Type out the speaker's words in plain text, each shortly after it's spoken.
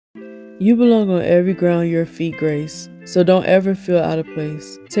You belong on every ground your feet grace, so don't ever feel out of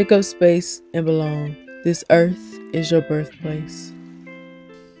place. Take up space and belong. This earth is your birthplace.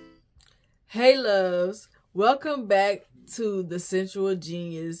 Hey loves, welcome back to the Sensual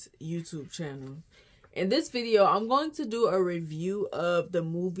Genius YouTube channel. In this video, I'm going to do a review of the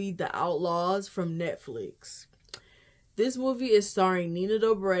movie The Outlaws from Netflix. This movie is starring Nina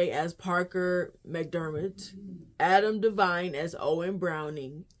Dobrev as Parker McDermott, Adam Devine as Owen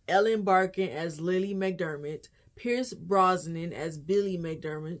Browning, Ellen Barkin as Lily McDermott, Pierce Brosnan as Billy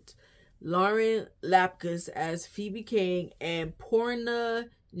McDermott, Lauren Lapkus as Phoebe King, and Poorna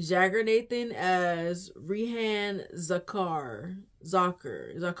Jagannathan as Rehan Zakar,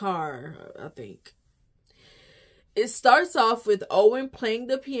 I think. It starts off with Owen playing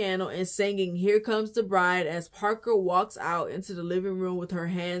the piano and singing Here Comes the Bride as Parker walks out into the living room with her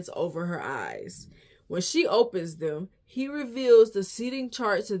hands over her eyes. When she opens them, he reveals the seating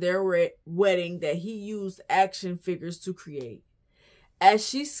chart to their wedding that he used action figures to create. As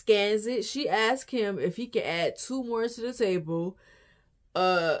she scans it, she asks him if he can add 2 more to the table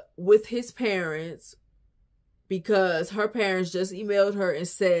with his parents, because her parents just emailed her and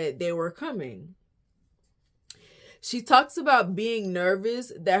said they were coming. She talks about being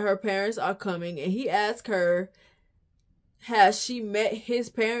nervous that her parents are coming, and he asks her, has she met his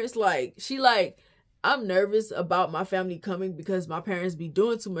parents? I'm nervous about my family coming because my parents be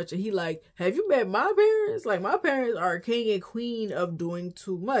doing too much. And he like, have you met my parents? Like, my parents are king and queen of doing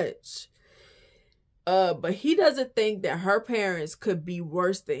too much. But he doesn't think that her parents could be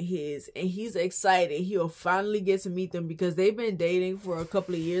worse than his, and he's excited he'll finally get to meet them because they've been dating for a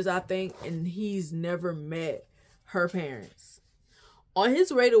couple of years, I think, and he's never met her parents. On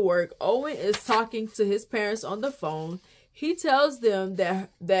his way to work, Owen is talking to his parents on the phone. He tells them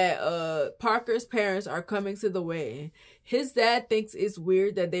that Parker's parents are coming to the wedding. His dad thinks it's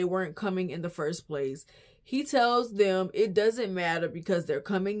weird that they weren't coming in the first place. He tells them it doesn't matter because they're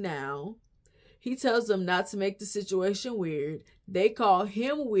coming now. He tells them not to make the situation weird. They call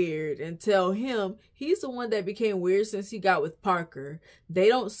him weird and tell him he's the one that became weird since he got with Parker. They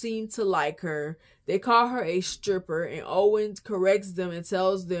don't seem to like her. They call her a stripper, and Owen corrects them and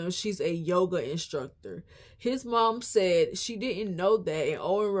tells them she's a yoga instructor. His mom said she didn't know that, and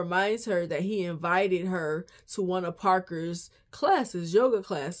Owen reminds her that he invited her to one of Parker's classes, yoga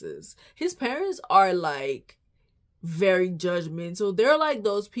classes. His parents are like very judgmental. They're like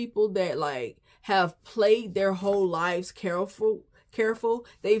those people that like have played their whole lives careful.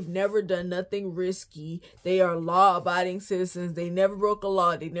 They've never done nothing risky. They are law-abiding citizens. They never broke a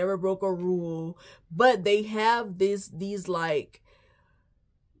law. They never broke a rule. But they have these like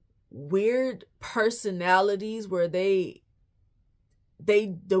weird personalities where the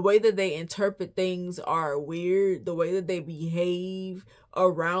way that they interpret things are weird. The way that they behave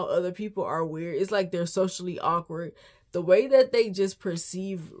around other people are weird. It's like they're socially awkward. The way that they just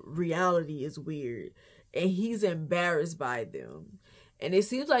perceive reality is weird. And he's embarrassed by them. And it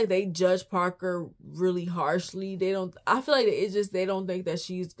seems like they judge Parker really harshly. I feel like they don't think that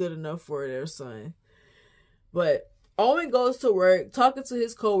she's good enough for their son. But Owen goes to work talking to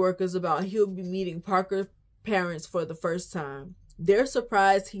his coworkers about he'll be meeting Parker's parents for the first time. They're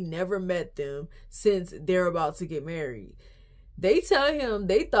surprised he never met them since they're about to get married. They tell him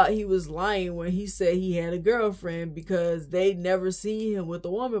they thought he was lying when he said he had a girlfriend because they'd never seen him with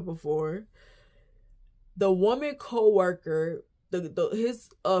a woman before. The woman coworker, his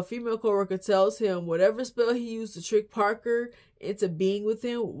female coworker, tells him whatever spell he used to trick Parker into being with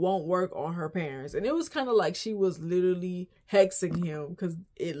him won't work on her parents. And it was kind of like she was literally hexing him because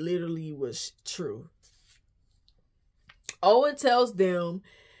it literally was true. Owen tells them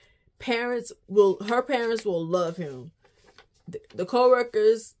her parents will love him. The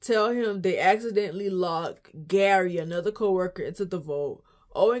co-workers tell him they accidentally locked Gary, another co-worker, into the vault.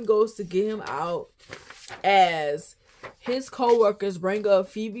 Owen goes to get him out as his co-workers bring up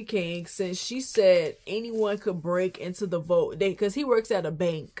Phoebe King since she said anyone could break into the vault. Because he works at a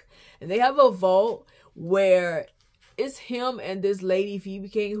bank. And they have a vault where it's him and this lady, Phoebe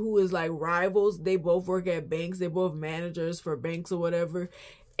King, who is like rivals. They both work at banks. They're both managers for banks or whatever.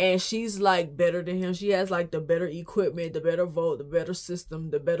 And she's like better than him. She has like the better equipment, the better vault, the better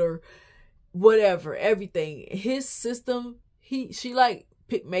system, the better whatever, everything. His system, she like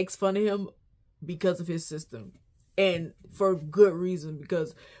makes fun of him because of his system. And for good reason,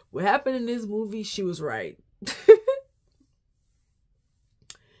 because what happened in this movie, she was right.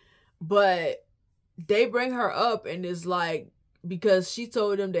 But they bring her up and it's like, because she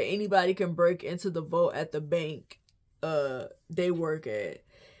told them that anybody can break into the vault at the bank they work at.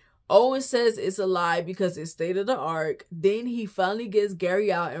 Owen says it's a lie because it's state of the art. Then he finally gets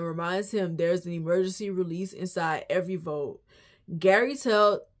Gary out and reminds him there's an emergency release inside every vote. Gary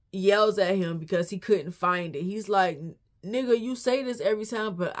yells at him because he couldn't find it. He's like, nigga, you say this every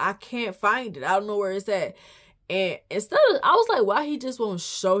time, but I can't find it. I don't know where it's at. And instead of, I was like, why he just won't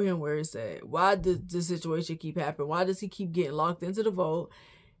show him where it's at? Why does the situation keep happening? Why does he keep getting locked into the vote?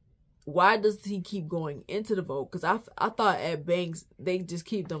 Why does he keep going into the vote? Because I thought at banks, they just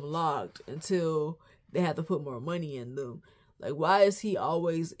keep them locked until they have to put more money in them. Like, why is he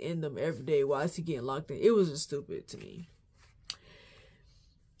always in them every day? Why is he getting locked in? It was just stupid to me.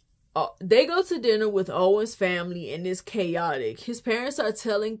 They go to dinner with Owen's family and it's chaotic. His parents are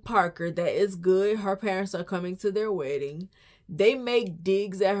telling Parker that it's good her parents are coming to their wedding. They make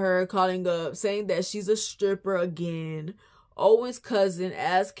digs at her, calling up, saying that she's a stripper again. Owen's cousin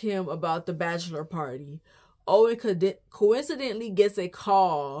asks him about the bachelor party. Owen coincidentally gets a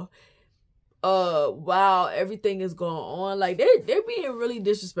call while everything is going on. Like, they're being really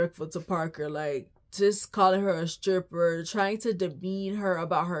disrespectful to Parker. Like, just calling her a stripper, trying to demean her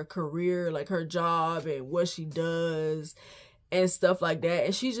about her career, like her job and what she does and stuff like that.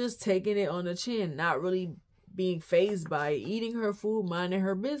 And she's just taking it on the chin, not really being fazed by it, eating her food, minding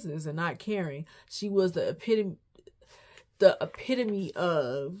her business and not caring. She was the epitome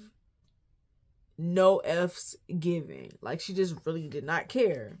of no F's given. Like, she just really did not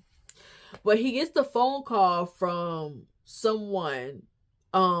care. But he gets the phone call from someone.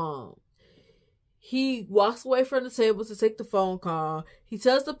 He walks away from the table to take the phone call. He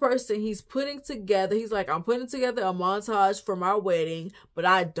tells the person he's putting together, he's like, I'm putting together a montage for my wedding, but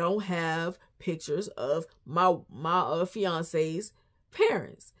I don't have pictures of my fiance's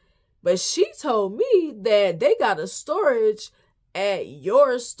parents. But she told me that they got a storage at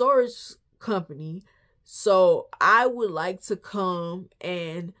your storage company. So I would like to come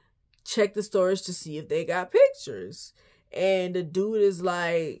and check the storage to see if they got pictures. And the dude is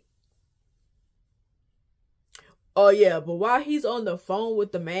like, oh yeah, but while he's on the phone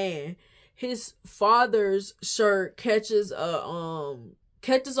with the man, his father's shirt catches on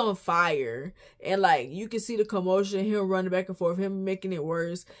fire, and like you can see the commotion, him running back and forth, him making it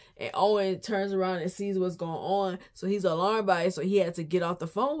worse. And Owen turns around and sees what's going on, so he's alarmed by it. So he had to get off the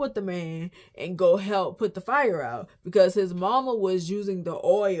phone with the man and go help put the fire out because his mama was using the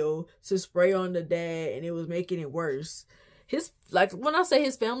oil to spray on the dad, and it was making it worse. When I say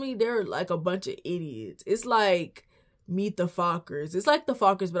his family, they're like a bunch of idiots. It's like Meet the Fockers. It's like the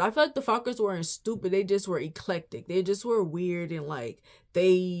Fockers, but I feel like the Fockers weren't stupid. They just were eclectic. They just were weird, and like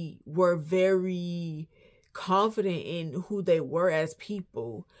they were very confident in who they were as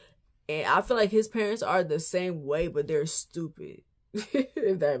people. And I feel like his parents are the same way, but they're stupid.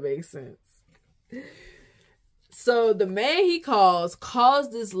 If that makes sense. So the man he calls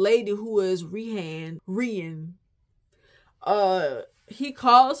this lady who is Rian. He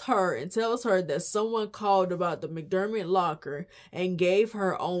calls her and tells her that someone called about the McDermott locker and gave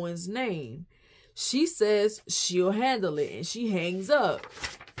her Owen's name. She says she'll handle it, and she hangs up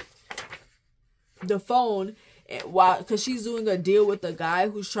the phone because she's doing a deal with a guy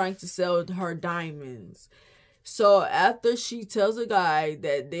who's trying to sell her diamonds. So after she tells the guy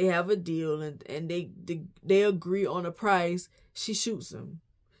that they have a deal and they agree on a price, she shoots him.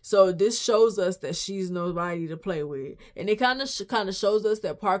 So this shows us that she's nobody to play with. And it kind of shows us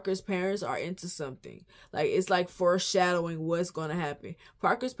that Parker's parents are into something. Like, it's like foreshadowing what's going to happen.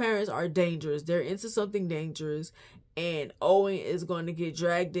 Parker's parents are dangerous. They're into something dangerous. And Owen is going to get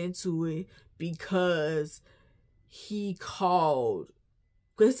dragged into it because he called.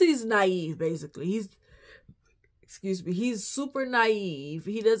 Because he's naive, basically. He's super naive.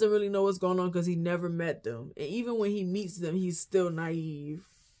 He doesn't really know what's going on because he never met them. And even when he meets them, he's still naive.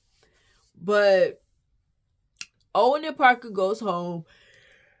 But Owen and Parker goes home.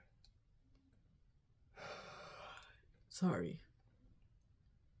 Sorry.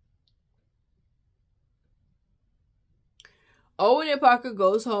 Owen and Parker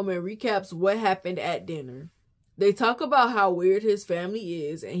goes home and recaps what happened at dinner. They talk about how weird his family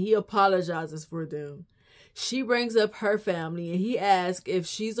is, and he apologizes for them. She brings up her family, and he asks if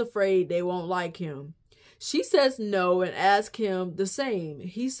she's afraid they won't like him. She says no and asks him the same.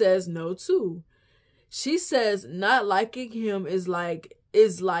 He says no too. She says not liking him is like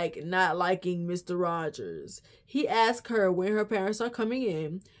not liking Mr. Rogers. He asks her when her parents are coming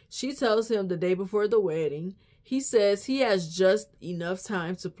in. She tells him the day before the wedding. He says he has just enough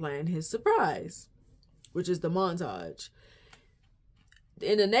time to plan his surprise, which is the montage.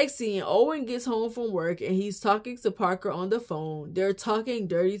 In the next scene, Owen gets home from work and he's talking to Parker on the phone. They're talking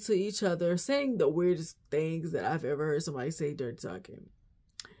dirty to each other, saying the weirdest things that I've ever heard somebody say dirty talking.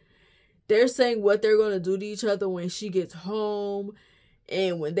 They're saying what they're going to do to each other when she gets home.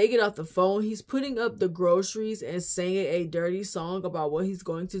 And when they get off the phone, he's putting up the groceries and singing a dirty song about what he's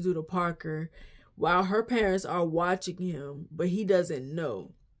going to do to Parker while her parents are watching him, but he doesn't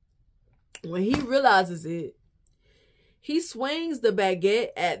know. When he realizes it, he swings the baguette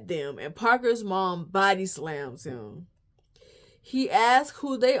at them and Parker's mom body slams him. He asks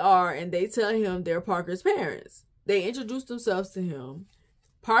who they are and they tell him they're Parker's parents. They introduce themselves to him.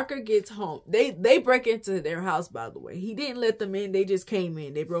 Parker gets home. They break into their house, by the way. He didn't let them in. They just came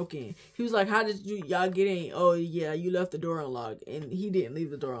in. They broke in. He was like, how did y'all get in? Oh, yeah, you left the door unlocked. And he didn't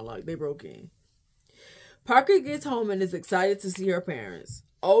leave the door unlocked. They broke in. Parker gets home and is excited to see her parents.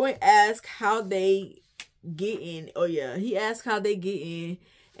 Owen asks how they get in. Oh, yeah. He asks how they get in.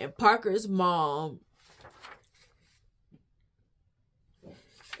 And Parker's mom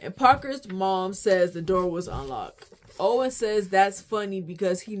says the door was unlocked. Owen says that's funny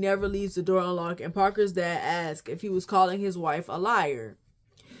because he never leaves the door unlocked, and Parker's dad asks if he was calling his wife a liar.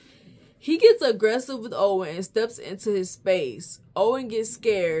 He gets aggressive with Owen and steps into his space. Owen gets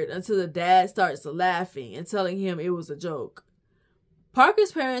scared until the dad starts laughing and telling him it was a joke.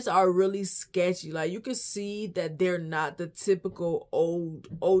 Parker's parents are really sketchy. Like, you can see that they're not the typical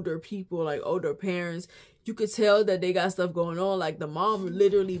older people, like older parents. You could tell that they got stuff going on. Like, the mom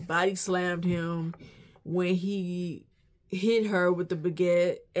literally body slammed him when he hit her with the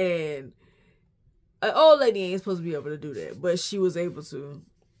baguette, and an old lady ain't supposed to be able to do that, but she was able to.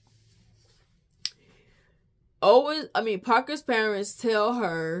 Parker's parents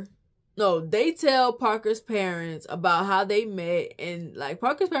tell Parker's parents about how they met, and like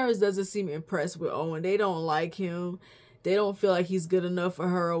Parker's parents doesn't seem impressed with Owen. They don't like him. They don't feel like he's good enough for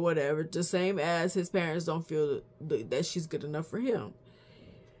her or whatever. The same as his parents don't feel that she's good enough for him.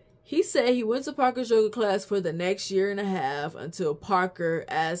 He said he went to Parker's yoga class for the next year and a half until Parker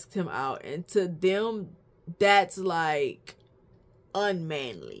asked him out. And to them, that's like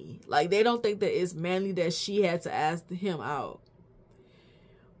unmanly. Like, they don't think that it's manly that she had to ask him out.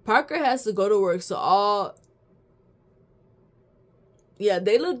 Parker has to go to work, so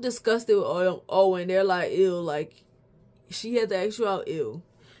they look disgusted with Owen. They're like, ew, like, she had to ask you out, ew.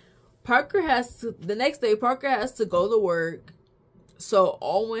 The next day, Parker has to go to work. So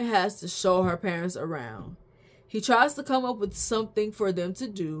Owen has to show her parents around. He tries to come up with something for them to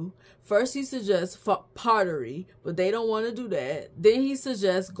do. First, he suggests pottery, but they don't want to do that. Then he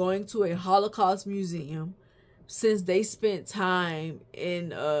suggests going to a Holocaust museum, since they spent time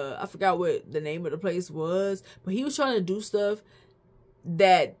in, I forgot what the name of the place was, but he was trying to do stuff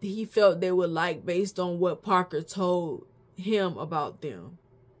that he felt they would like based on what Parker told him about them.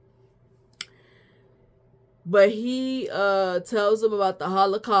 But he tells them about the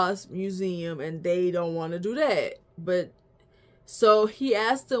Holocaust Museum, and they don't want to do that. But so he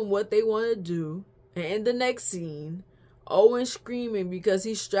asked them what they want to do. And in the next scene, Owen's screaming because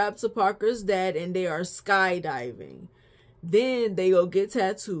he's strapped to Parker's dad and they are skydiving. Then they go get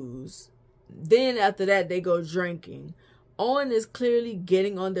tattoos. Then after that, they go drinking. Owen is clearly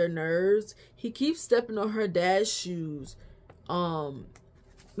getting on their nerves. He keeps stepping on her dad's shoes.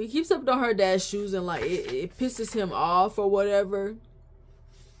 He keeps stepping on her dad's shoes, and like it pisses him off or whatever.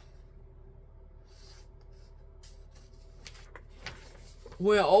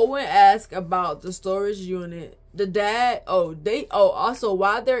 When Owen asks about the storage unit, the dad, also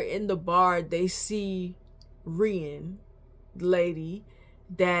while they're in the bar, they see Rian, the lady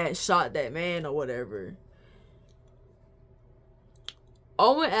that shot that man or whatever.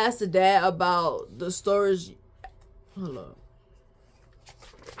 Owen asks the dad about the storage. Hold up.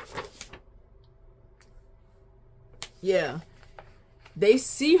 Yeah. They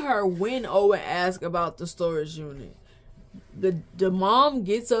see her when Owen asks about the storage unit. The mom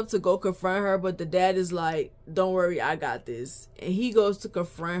gets up to go confront her, but the dad is like, don't worry, I got this. And he goes to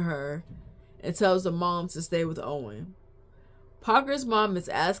confront her and tells the mom to stay with Owen. Parker's mom is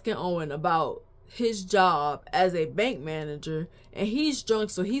asking Owen about his job as a bank manager, and he's drunk,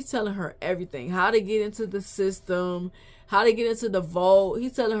 so he's telling her everything. How to get into the system, how to get into the vault.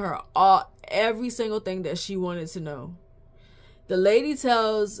 He's telling her every single thing that she wanted to know. The lady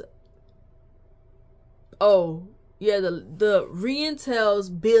tells, the Rian tells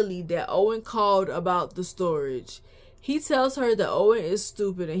Billy that Owen called about the storage. He tells her that Owen is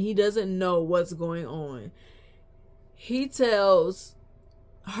stupid and he doesn't know what's going on. He tells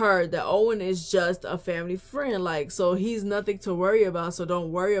her that Owen is just a family friend, so he's nothing to worry about, so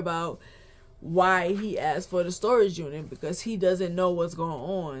don't worry about why he asked for the storage unit, because he doesn't know what's going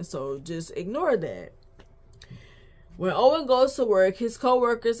on, so just ignore that. When Owen goes to work, his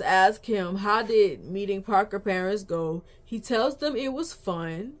co-workers ask him how did meeting Parker parents go. He tells them it was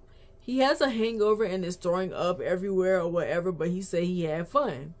fun. He has a hangover and is throwing up everywhere or whatever, but he said he had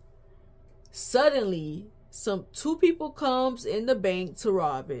fun. Suddenly, two people comes in the bank to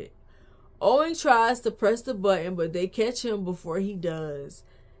rob it. Owen tries to press the button, but they catch him before he does.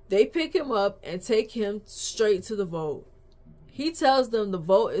 They pick him up and take him straight to the vault. He tells them the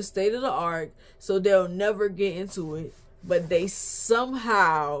vault is state of the art, so they'll never get into it, but they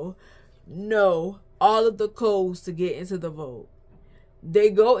somehow know all of the codes to get into the vault. They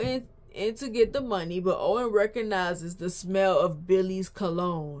go in to get the money, but Owen recognizes the smell of Billy's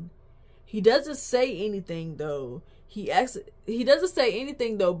cologne. He doesn't say anything though.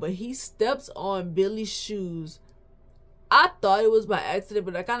 But he steps on Billy's shoes. I thought it was by accident,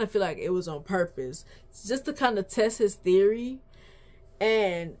 but I kind of feel like it was on purpose, just to kind of test his theory.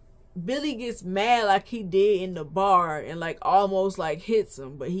 And Billy gets mad like he did in the bar and like almost like hits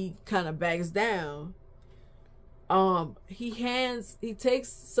him, but he kind of backs down. He takes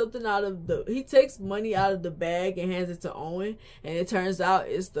money out of the bag and hands it to Owen, and it turns out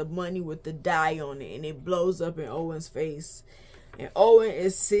it's the money with the dye on it, and it blows up in Owen's face. And Owen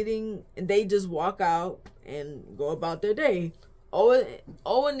is sitting, and they just walk out and go about their day.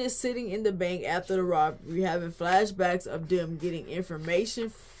 Owen is sitting in the bank after the robbery, having flashbacks of them getting information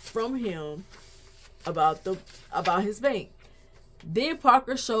from him about his bank. Then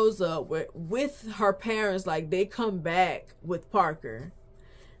Parker shows up with her parents, like they come back with Parker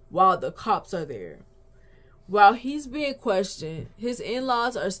while the cops are there. While he's being questioned, his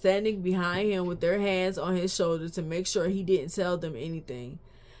in-laws are standing behind him with their hands on his shoulders to make sure he didn't tell them anything.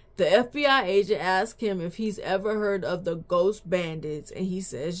 The FBI agent asks him if he's ever heard of the Ghost Bandits, and he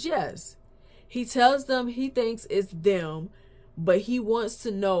says yes. He tells them he thinks it's them, but he wants to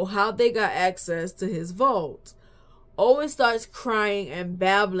know how they got access to his vault. Owen starts crying and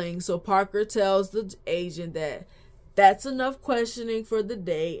babbling, so Parker tells the agent that that's enough questioning for the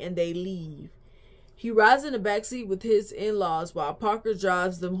day, and they leave. He rides in the backseat with his in-laws while Parker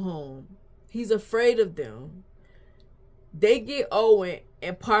drives them home. He's afraid of them. They get Owen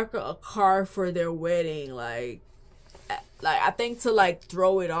and Parker a car for their wedding, like I think to like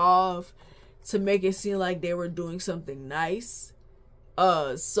throw it off, to make it seem like they were doing something nice.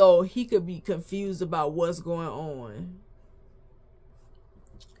 So he could be confused about what's going on.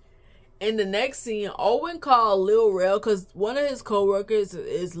 In the next scene, Owen called Lil Rel, because one of his co-workers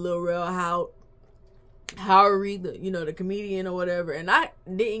is Lil Rel Howery, the comedian or whatever. And I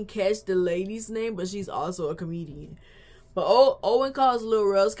didn't catch the lady's name, but she's also a comedian. But Owen calls Lil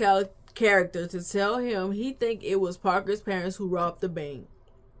Rel's character to tell him he think it was Parker's parents who robbed the bank.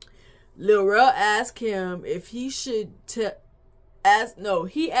 Lil Rel asked him if he should tell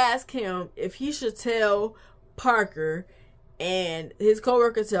Parker, and his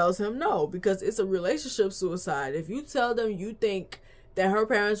coworker tells him no, because it's a relationship suicide. If you tell them you think that her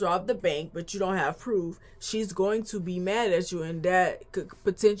parents robbed the bank but you don't have proof, she's going to be mad at you, and that could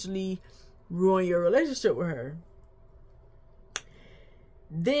potentially ruin your relationship with her.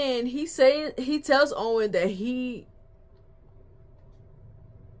 Then he tells Owen that he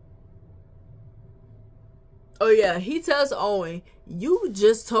tells Owen, you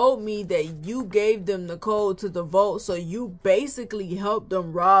just told me that you gave them the code to the vault, so you basically helped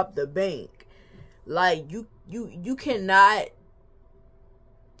them rob the bank. Like you cannot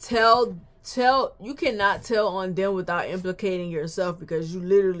tell on them without implicating yourself, because you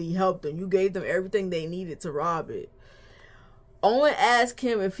literally helped them. You gave them everything they needed to rob it. Owen asks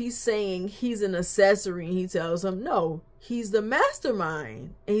him if he's saying he's an accessory, and he tells him no, he's the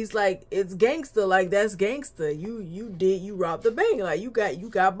mastermind. And he's like, it's gangster, like that's gangster. You robbed the bank, like you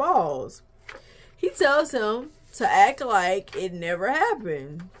got balls. He tells him to act like it never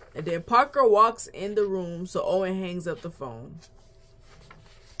happened. And then Parker walks in the room, so Owen hangs up the phone.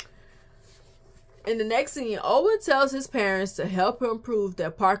 In the next scene, Owen tells his parents to help him prove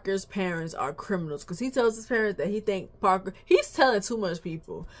that Parker's parents are criminals. Because he tells his parents that he think Parker... He's telling too much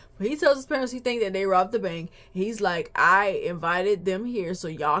people. But he tells his parents he think that they robbed the bank. He's like, I invited them here so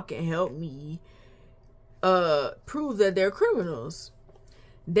y'all can help me prove that they're criminals.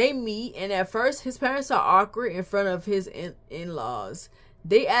 They meet, and at first his parents are awkward in front of his in-laws.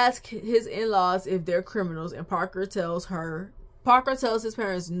 They ask his in-laws if they're criminals, and Parker tells his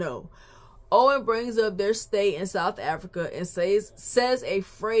parents no. Owen brings up their stay in South Africa and says a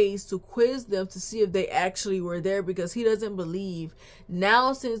phrase to quiz them to see if they actually were there, because he doesn't believe,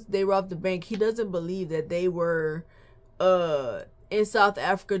 now since they robbed the bank, he doesn't believe that they were in South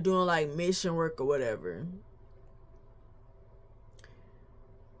Africa doing like mission work or whatever.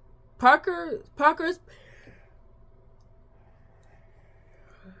 Parker's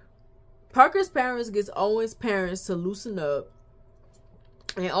parents gets Owen's parents to loosen up.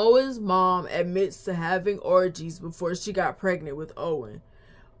 And Owen's mom admits to having orgies before she got pregnant with Owen.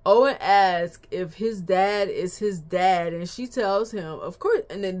 Owen asks if his dad is his dad, and she tells him, of course.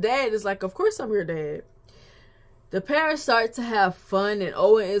 And the dad is like, of course I'm your dad. The parents start to have fun, and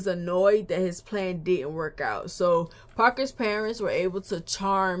Owen is annoyed that his plan didn't work out. So Parker's parents were able to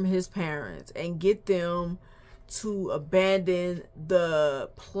charm his parents and get them to abandon the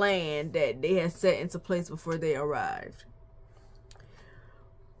plan that they had set into place before they arrived.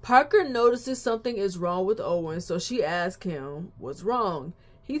 Parker notices something is wrong with Owen, so she asks him what's wrong.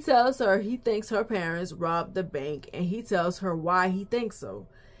 He tells her he thinks her parents robbed the bank, and he tells her why he thinks so.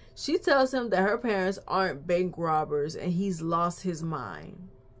 She tells him that her parents aren't bank robbers, and he's lost his mind.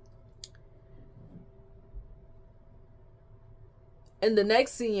 In the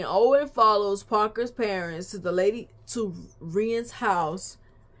next scene, Owen follows Parker's parents to Rhiann's house.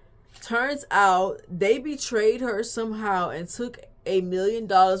 Turns out they betrayed her somehow and took $1 million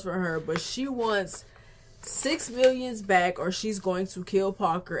from her, but she wants $6 million back, or she's going to kill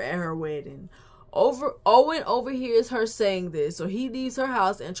Parker at her wedding. Owen overhears her saying this, so he leaves her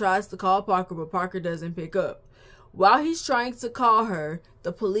house and tries to call Parker, but Parker doesn't pick up. While he's trying to call her,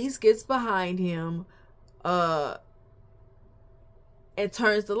 the police gets behind him and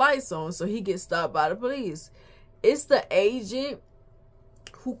turns the lights on, so he gets stopped by the police. It's the agent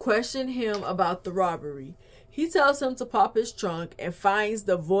who questioned him about the robbery. He tells him to pop his trunk and finds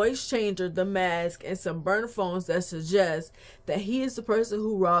the voice changer, the mask, and some burner phones that suggest that he is the person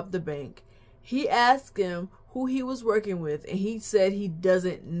who robbed the bank. He asked him who he was working with, and he said he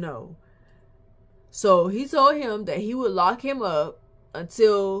doesn't know. So he told him that he would lock him up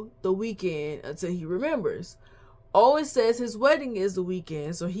until the weekend, until he remembers. Owen says his wedding is the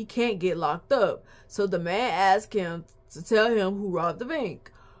weekend, so he can't get locked up. So the man asks him to tell him who robbed the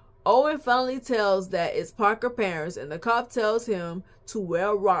bank. Owen finally tells that it's Parker's parents, and the cop tells him to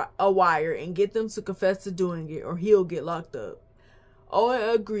wear a wire and get them to confess to doing it, or he'll get locked up. Owen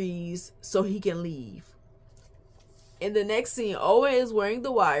agrees so he can leave. In the next scene, Owen is wearing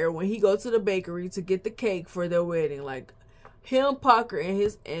the wire when he goes to the bakery to get the cake for their wedding. Like, him, Parker,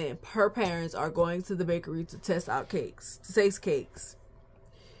 and her parents are going to the bakery to taste cakes.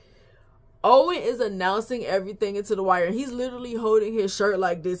 Owen is announcing everything into the wire. He's literally holding his shirt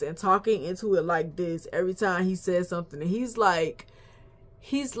like this and talking into it like this every time he says something. And he's like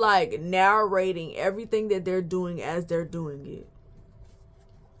narrating everything that they're doing as they're doing it,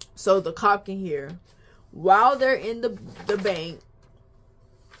 so the cop can hear. While they're in the bank,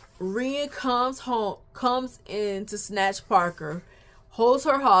 Rhiann comes in to snatch Parker, holds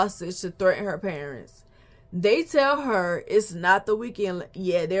her hostage to threaten her parents. They tell her it's not the weekend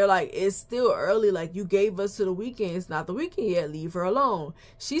yet. They're like, it's still early. Like, you gave us to the weekend. It's not the weekend yet. Leave her alone.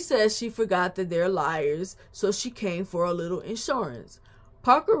 She says she forgot that they're liars, so she came for a little insurance.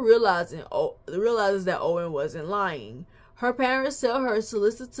 Parker realizes that Owen wasn't lying. Her parents tell her to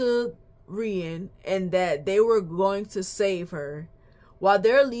listen to Rhiann and that they were going to save her. While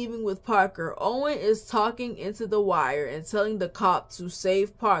they're leaving with Parker, Owen is talking into the wire and telling the cop to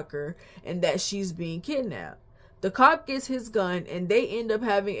save Parker and that she's being kidnapped. The cop gets his gun and they end up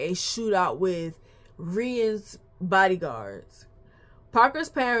having a shootout with Rhiann's bodyguards. Parker's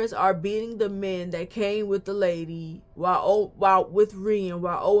parents are beating the men that came with the lady while with Rhiann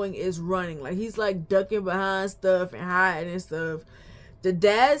while Owen is running. Like, he's like ducking behind stuff and hiding and stuff. The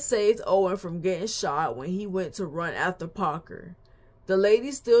dad saved Owen from getting shot when he went to run after Parker. The lady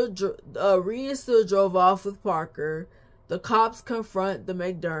Rhiann still drove off with Parker. The cops confront the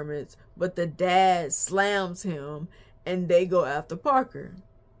McDermotts, but the dad slams him and they go after Parker.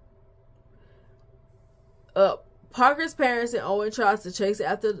 Parker's parents and Owen tries to chase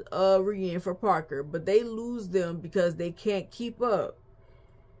after Rhiann for Parker, but they lose them because they can't keep up.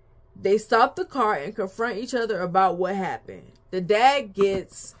 They stop the car and confront each other about what happened. The dad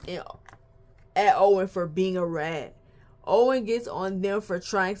gets at Owen for being a rat. Owen gets on them for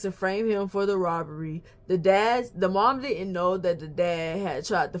trying to frame him for the robbery. The mom didn't know that the dad had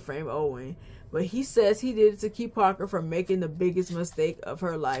tried to frame Owen, but he says he did it to keep Parker from making the biggest mistake of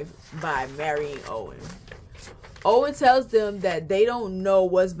her life by marrying Owen. Owen tells them that they don't know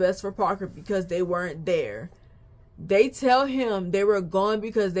what's best for Parker because they weren't there. They tell him they were gone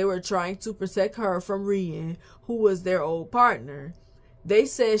because they were trying to protect her from Rhiann, who was their old partner. They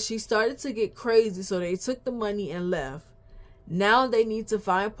said she started to get crazy, so they took the money and left. Now they need to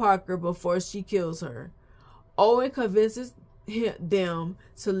find Parker before she kills her. Owen convinces them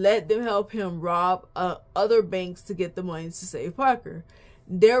to let them help him rob other banks to get the money to save Parker.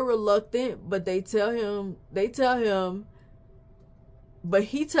 They're reluctant, but he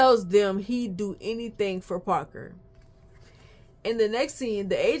tells them he'd do anything for Parker. In the next scene,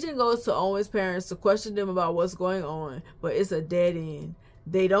 the agent goes to Owen's parents to question them about what's going on, but it's a dead end.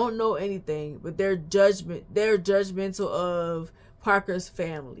 They don't know anything, but they're judgmental of Parker's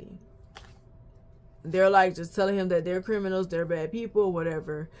family. They're like just telling him that they're criminals, they're bad people,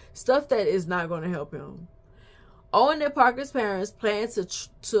 whatever. Stuff that is not going to help him. Owen and Parker's parents plans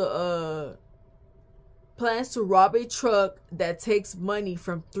to rob a truck that takes money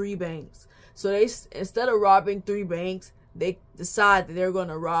from 3 banks. So they, instead of robbing 3 banks, they decide that they're going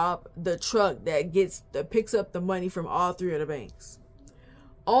to rob the truck that picks up the money from all 3 of the banks.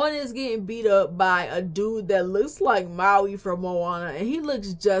 Owen is getting beat up by a dude that looks like Maui from Moana, and he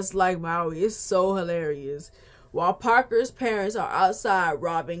looks just like Maui. It's so hilarious. While Parker's parents are outside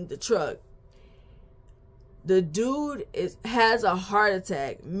robbing the truck. The dude has a heart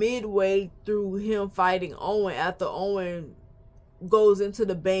attack midway through him fighting Owen after Owen goes into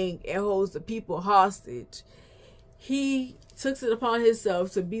the bank and holds the people hostage. He took it upon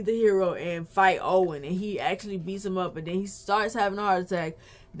himself to be the hero and fight Owen, and he actually beats him up, and then he starts having a heart attack.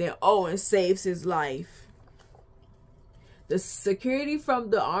 Then Owen saves his life. The security from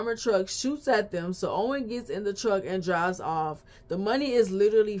the armored truck shoots at them, so Owen gets in the truck and drives off. The money is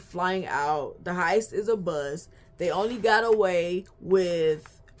literally flying out. The heist is a bust. They only got away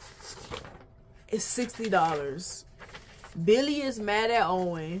with $60. Billy is mad at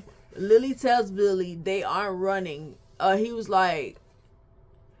Owen. Lily tells Billy they aren't running. He was like,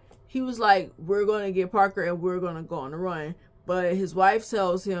 we're going to get Parker and we're going to go on the run. But his wife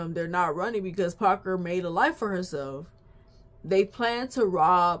tells him they're not running because Parker made a life for herself. They plan to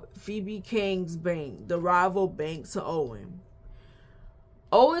rob Phoebe King's bank, the rival bank to Owen.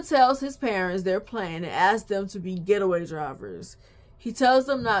 Owen tells his parents their plan and asks them to be getaway drivers. He tells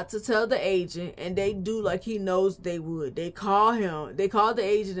them not to tell the agent, and they do like he knows they would. They call the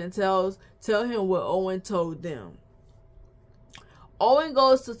agent and tell him what Owen told them. Owen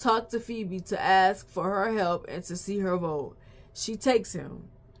goes to talk to Phoebe to ask for her help and to see her vote. She takes him.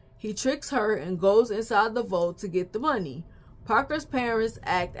 He tricks her and goes inside the vault to get the money. Parker's parents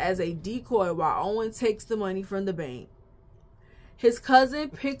act as a decoy while Owen takes the money from the bank. His cousin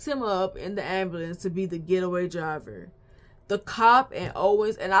picks him up in the ambulance to be the getaway driver. The cop and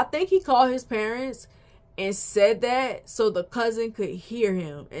Owens, and I think he called his parents and said that so the cousin could hear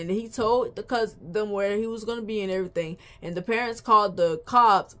him. And he told them where he was going to be and everything. And the parents called the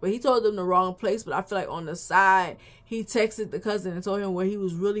cops, but he told them the wrong place. But I feel like on the side, he texted the cousin and told him where he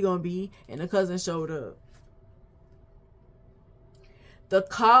was really going to be. And the cousin showed up. The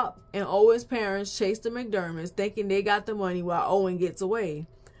cop and Owen's parents chase the McDermotts, thinking they got the money while Owen gets away.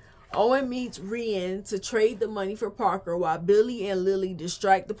 Owen meets Rian to trade the money for Parker while Billy and Lily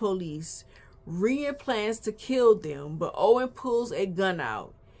distract the police. Rian plans to kill them, but Owen pulls a gun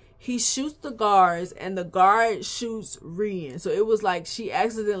out. He shoots the guards, and the guard shoots Rian. So it was like she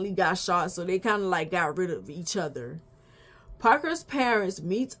accidentally got shot, so they kind of like got rid of each other. Parker's parents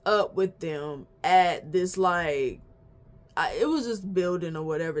meet up with them at this it was just building or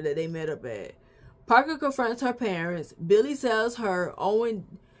whatever that they met up at. Parker confronts her parents. Billy tells her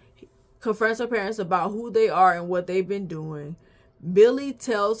Owen confronts her parents about who they are and what they've been doing. Billy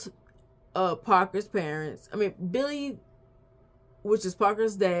tells Parker's parents, Billy, which is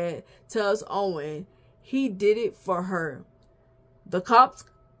Parker's dad, tells Owen he did it for her. The cops,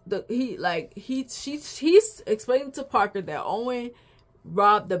 he's explaining to Parker that Owen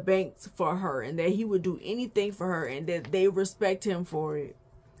robbed the banks for her and that he would do anything for her and that they respect him for it.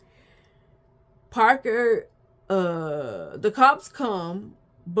 Parker, the cops come,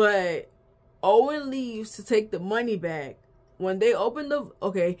 but Owen leaves to take the money back. When they open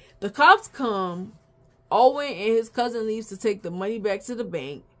the cops come, Owen and his cousin leaves to take the money back to the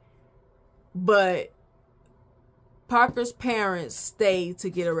bank, but Parker's parents stay to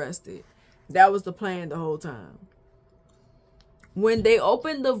get arrested. That was the plan the whole time. When they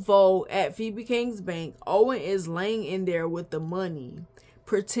open the vault at Phoebe King's bank, Owen is laying in there with the money,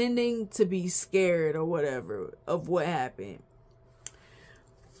 pretending to be scared or whatever of what happened.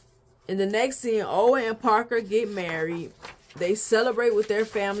 In the next scene, Owen and Parker get married. They celebrate with their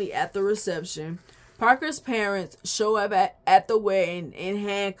family at the reception. Parker's parents show up at the wedding in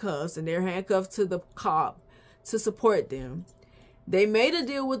handcuffs, and they're handcuffed to the cop to support them. They made a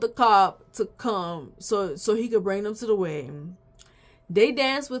deal with the cop to come so he could bring them to the wedding. They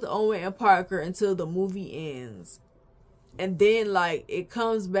dance with Owen and Parker until the movie ends. And then it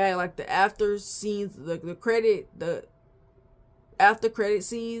comes back the after scenes, the after credit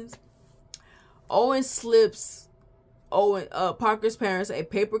scenes. Owen slips Parker's parents a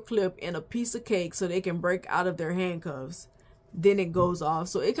paper clip and a piece of cake so they can break out of their handcuffs. Then it goes off.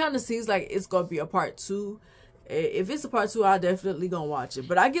 So it kind of seems like it's going to be a part 2. If it's a part 2, I definitely gonna watch it.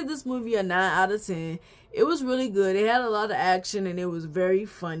 But I give this movie a 9 out of 10. It was really good. It had a lot of action and it was very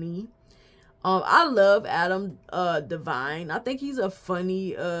funny. I love Adam Devine. I think he's a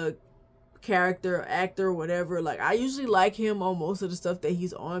funny character, actor, whatever. Like, I usually like him on most of the stuff that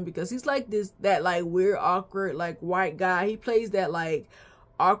he's on because he's like that like weird, awkward, like white guy. He plays that like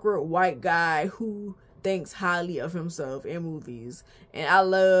awkward white guy who thinks highly of himself in movies, and I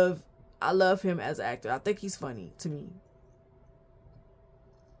love him as an actor. I think he's funny to me.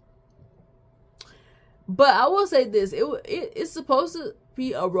 But I will say this, it's supposed to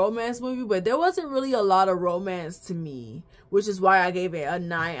be a romance movie, but there wasn't really a lot of romance to me, which is why I gave it a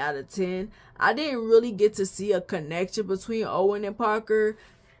 9 out of 10. I didn't really get to see a connection between Owen and Parker.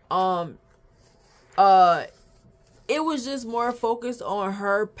 It was just more focused on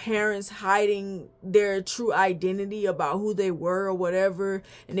her parents hiding their true identity about who they were or whatever,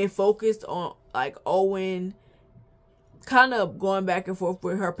 and they focused on like Owen kind of going back and forth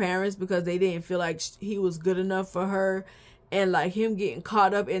with her parents because they didn't feel like he was good enough for her, and like him getting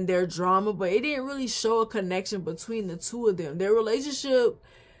caught up in their drama. But it didn't really show a connection between the two of them. Their relationship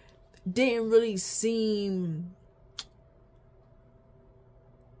didn't really seem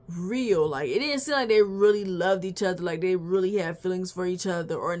real. Like, it didn't seem like they really loved each other, like they really had feelings for each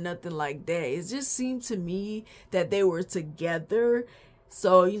other or nothing like that. It just seemed to me that they were together.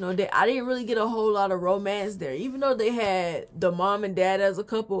 So, you know, I didn't really get a whole lot of romance there. Even though they had the mom and dad as a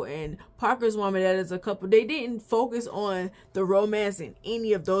couple and Parker's mom and dad as a couple, they didn't focus on the romance in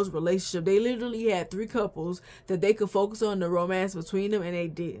any of those relationships. They literally had 3 couples that they could focus on the romance between them, and they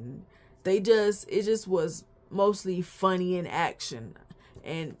didn't. It just was mostly funny and action.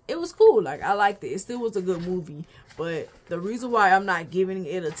 And it was cool. Like, I liked it. It still was a good movie. But the reason why I'm not giving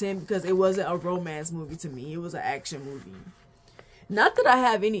it a 10 because it wasn't a romance movie to me. It was an action movie. Not that I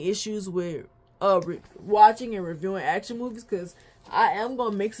have any issues with watching and reviewing action movies, because I am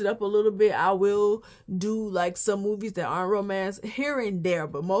going to mix it up a little bit. I will do like some movies that aren't romance here and there,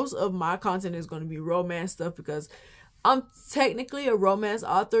 but most of my content is going to be romance stuff because I'm technically a romance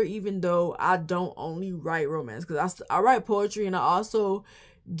author, even though I don't only write romance, because I write poetry, and I also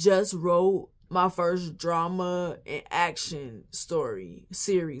just wrote my first drama and action story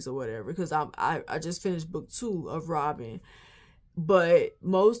series or whatever, because I just finished book 2 of Robin. But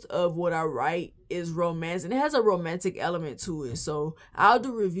most of what I write is romance, and it has a romantic element to it. So I'll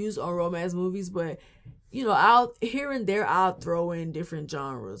do reviews on romance movies, but you know, I'll here and there I'll throw in different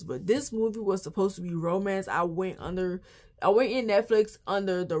genres. But this movie was supposed to be romance. I went in Netflix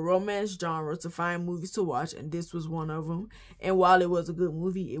under the romance genre to find movies to watch, and this was one of them. And while it was a good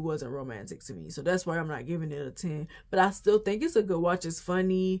movie, it wasn't romantic to me. So that's why I'm not giving it a 10. But I still think it's a good watch. It's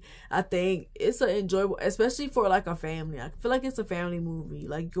funny. I think it's an enjoyable, especially for like a family. I feel like it's a family movie.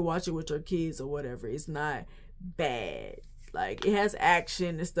 Like, you can watch it with your kids or whatever. It's not bad. Like, it has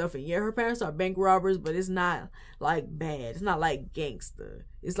action and stuff. And yeah, her parents are bank robbers, but it's not like bad. It's not like gangster.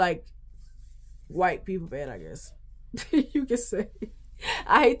 It's like white people bad, I guess. You can say.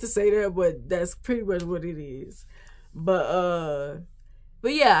 I hate to say that, but that's pretty much what it is. But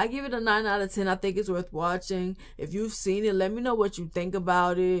yeah, I give it a 9 out of 10. I think it's worth watching. If you've seen it, let me know what you think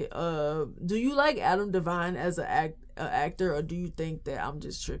about it. Do you like Adam Devine as an actor, or do you think that I'm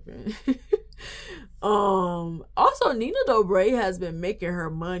just tripping? Also, Nina Dobrev has been making her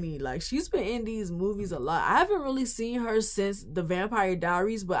money. Like, she's been in these movies a lot. I haven't really seen her since The Vampire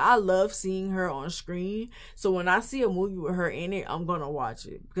Diaries, but I love seeing her on screen. So when I see a movie with her in it, I'm gonna watch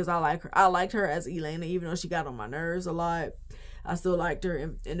it because I like her. I liked her as Elena, even though she got on my nerves a lot. I still liked her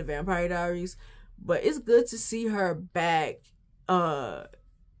in The Vampire Diaries. But it's good to see her back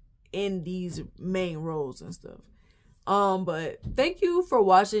in these main roles and stuff. But thank you for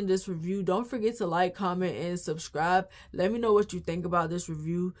watching this review. Don't forget to like, comment, and subscribe. Let me know what you think about this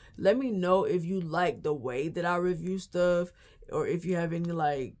review. Let me know if you like the way that I review stuff, or if you have any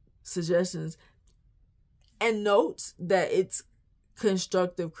like suggestions. And note that it's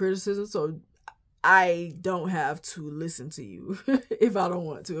constructive criticism, so I don't have to listen to you if I don't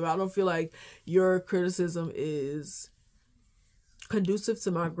want to. If I don't feel like your criticism is conducive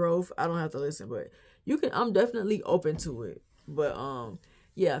to my growth, I don't have to listen. But you can, I'm definitely open to it. But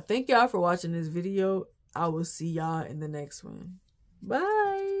yeah, thank y'all for watching this video. I will see y'all in the next one.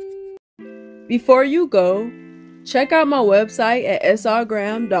 Bye. Before you go, check out my website at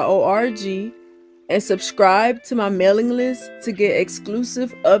srgraham.org and subscribe to my mailing list to get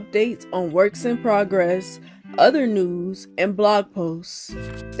exclusive updates on works in progress, other news, and blog posts.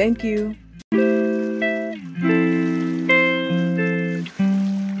 Thank you.